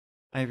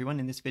Hi everyone,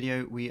 in this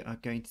video we are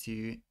going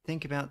to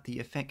think about the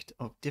effect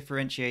of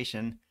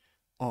differentiation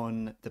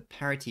on the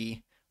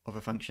parity of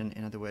a function,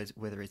 in other words,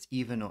 whether it's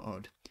even or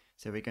odd.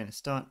 So we're going to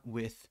start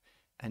with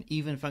an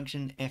even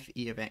function,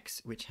 fe of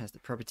x, which has the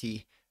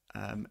property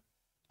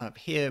up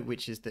here,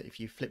 which is that if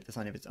you flip the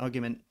sign of its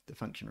argument, the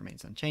function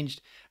remains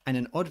unchanged, and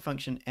an odd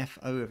function,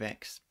 fo of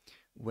x,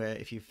 where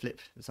if you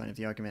flip the sign of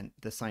the argument,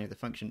 the sign of the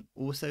function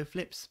also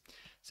flips.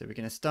 So we're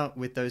going to start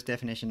with those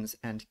definitions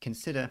and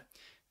consider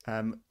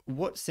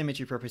what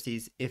symmetry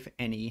properties, if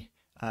any,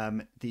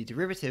 the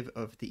derivative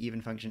of the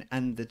even function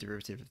and the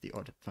derivative of the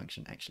odd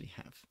function actually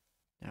have.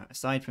 Now,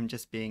 aside from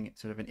just being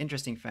sort of an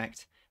interesting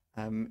fact,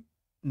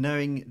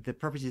 knowing the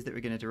properties that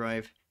we're going to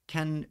derive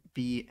can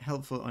be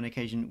helpful on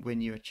occasion when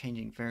you're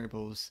changing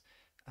variables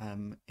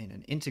in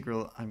an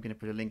integral. I'm going to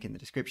put a link in the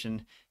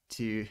description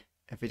to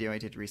a video I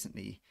did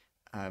recently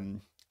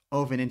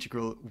of an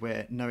integral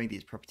where knowing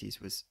these properties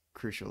was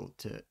crucial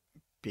to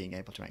being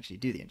able to actually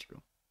do the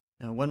integral.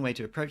 Now, one way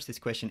to approach this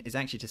question is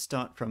actually to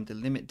start from the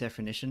limit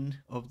definition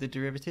of the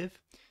derivative.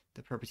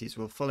 The properties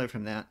will follow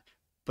from that,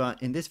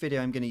 but in this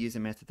video I'm going to use a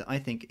method that I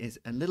think is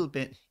a little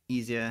bit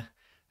easier,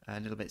 a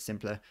little bit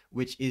simpler,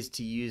 which is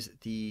to use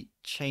the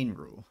chain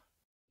rule.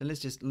 So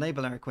let's just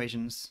label our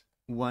equations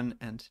 1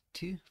 and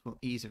 2 for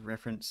ease of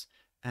reference,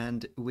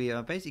 and we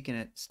are basically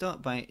going to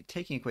start by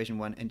taking equation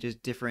 1 and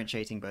just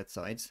differentiating both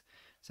sides.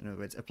 So in other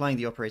words, applying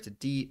the operator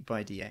d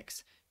by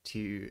dx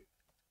to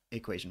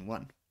equation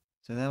 1.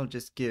 So that'll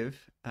just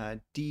give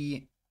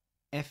d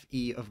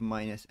fe of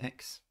minus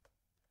x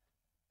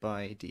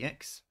by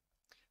dx.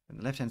 And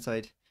the left-hand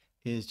side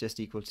is just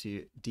equal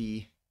to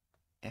d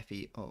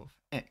fe of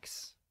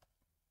x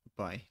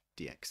by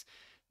dx.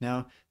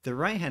 Now, the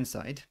right-hand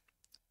side,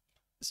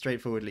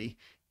 straightforwardly,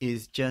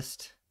 is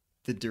just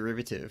the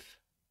derivative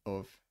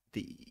of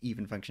the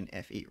even function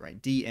fe,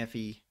 right? d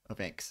fe of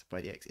x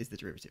by dx is the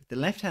derivative. The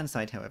left-hand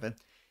side, however,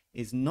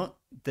 is not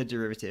the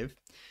derivative,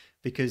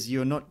 because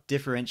you're not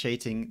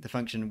differentiating the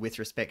function with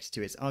respect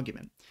to its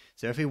argument.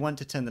 So if we want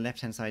to turn the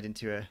left-hand side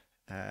into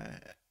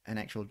an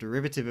actual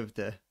derivative of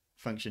the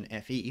function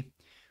fe,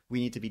 we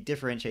need to be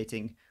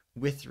differentiating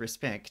with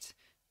respect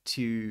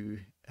to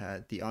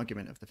the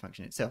argument of the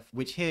function itself,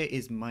 which here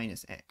is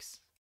minus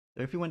x.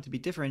 So if we want to be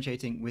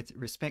differentiating with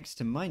respect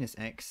to minus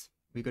x,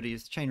 we've got to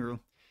use the chain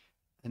rule.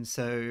 And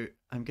so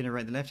I'm going to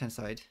write the left-hand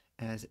side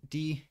as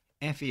d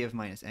fe of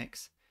minus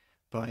x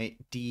by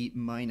d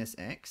minus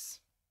x.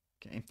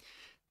 Okay.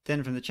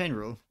 Then from the chain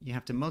rule, you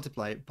have to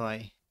multiply it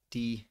by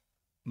d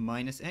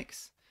minus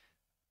x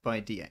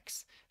by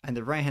dx. And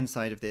the right-hand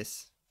side of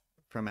this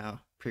from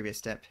our previous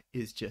step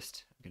is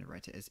just, I'm going to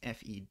write it as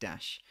fe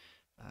dash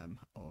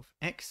of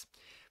x.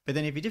 But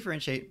then if you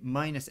differentiate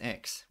minus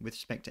x with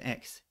respect to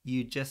x,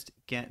 you just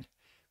get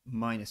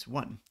minus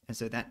 1. And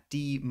so that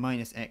d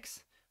minus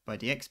x by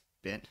dx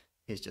bit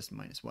is just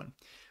minus 1.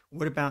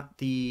 What about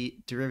the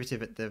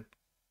derivative at the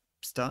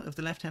start of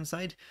the left-hand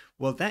side?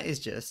 Well, that is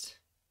just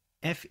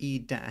fe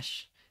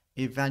dash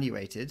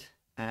evaluated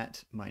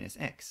at minus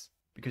x,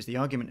 because the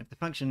argument of the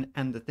function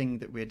and the thing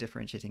that we're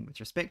differentiating with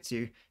respect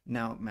to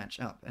now match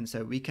up. And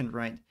so we can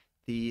write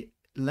the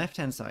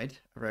left-hand side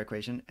of our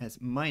equation as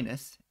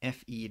minus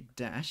fe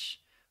dash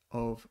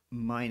of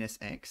minus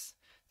x.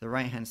 The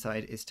right-hand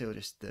side is still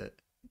just the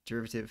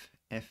derivative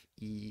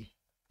fe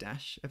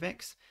dash of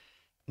x.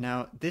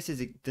 Now, this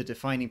is the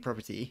defining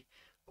property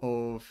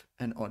of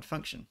an odd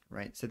function,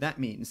 right? So that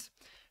means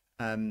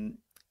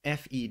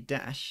fe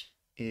dash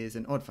is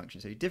an odd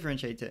function. So you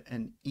differentiate it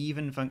an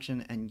even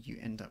function and you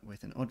end up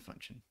with an odd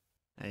function.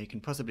 Now you can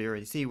possibly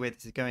already see where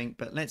this is going,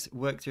 but let's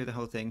work through the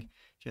whole thing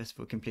just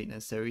for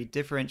completeness. So we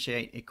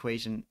differentiate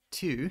equation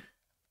 2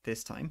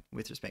 this time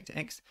with respect to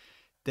x.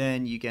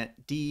 Then you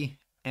get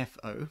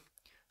dfo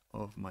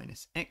of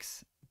minus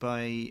x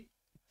by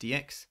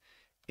dx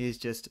is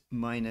just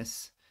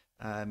minus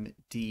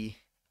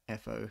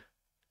dfo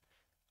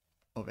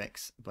of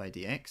x by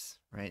dx,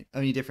 right?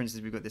 Only difference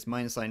is we've got this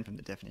minus sign from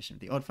the definition of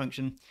the odd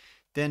function.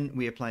 Then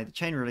we apply the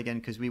chain rule again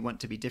because we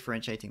want to be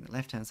differentiating the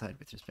left-hand side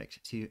with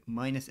respect to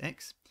minus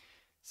x.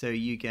 So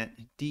you get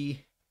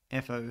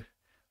dfo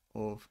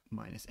of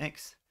minus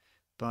x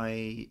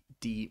by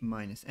d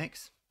minus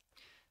x.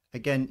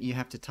 Again, you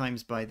have to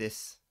times by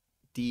this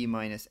d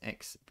minus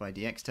x by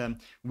dx term,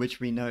 which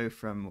we know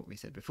from what we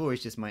said before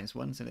is just minus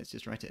 1. So let's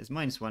just write it as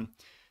minus 1.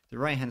 The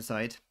right-hand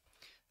side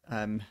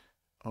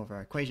of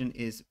our equation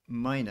is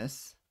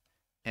minus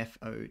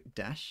fo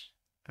dash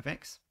of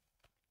x.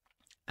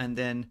 And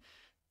then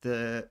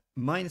the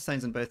minus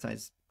signs on both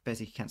sides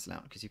basically cancel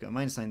out because you've got a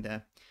minus sign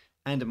there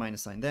and a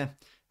minus sign there.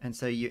 And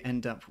so you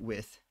end up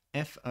with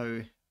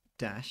fo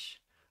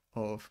dash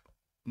of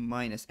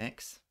minus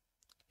x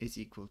is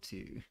equal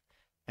to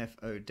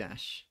fo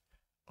dash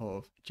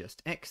of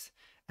just x.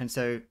 And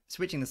so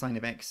switching the sign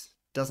of x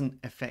doesn't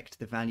affect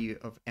the value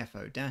of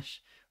fo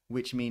dash,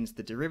 which means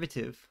the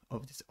derivative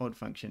of this odd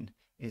function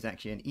is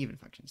actually an even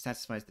function. It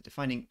satisfies the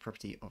defining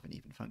property of an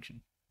even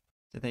function.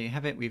 So there you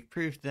have it. We've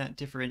proved that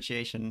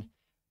differentiation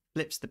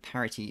flips the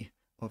parity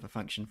of a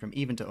function from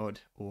even to odd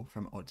or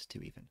from odd to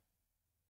even.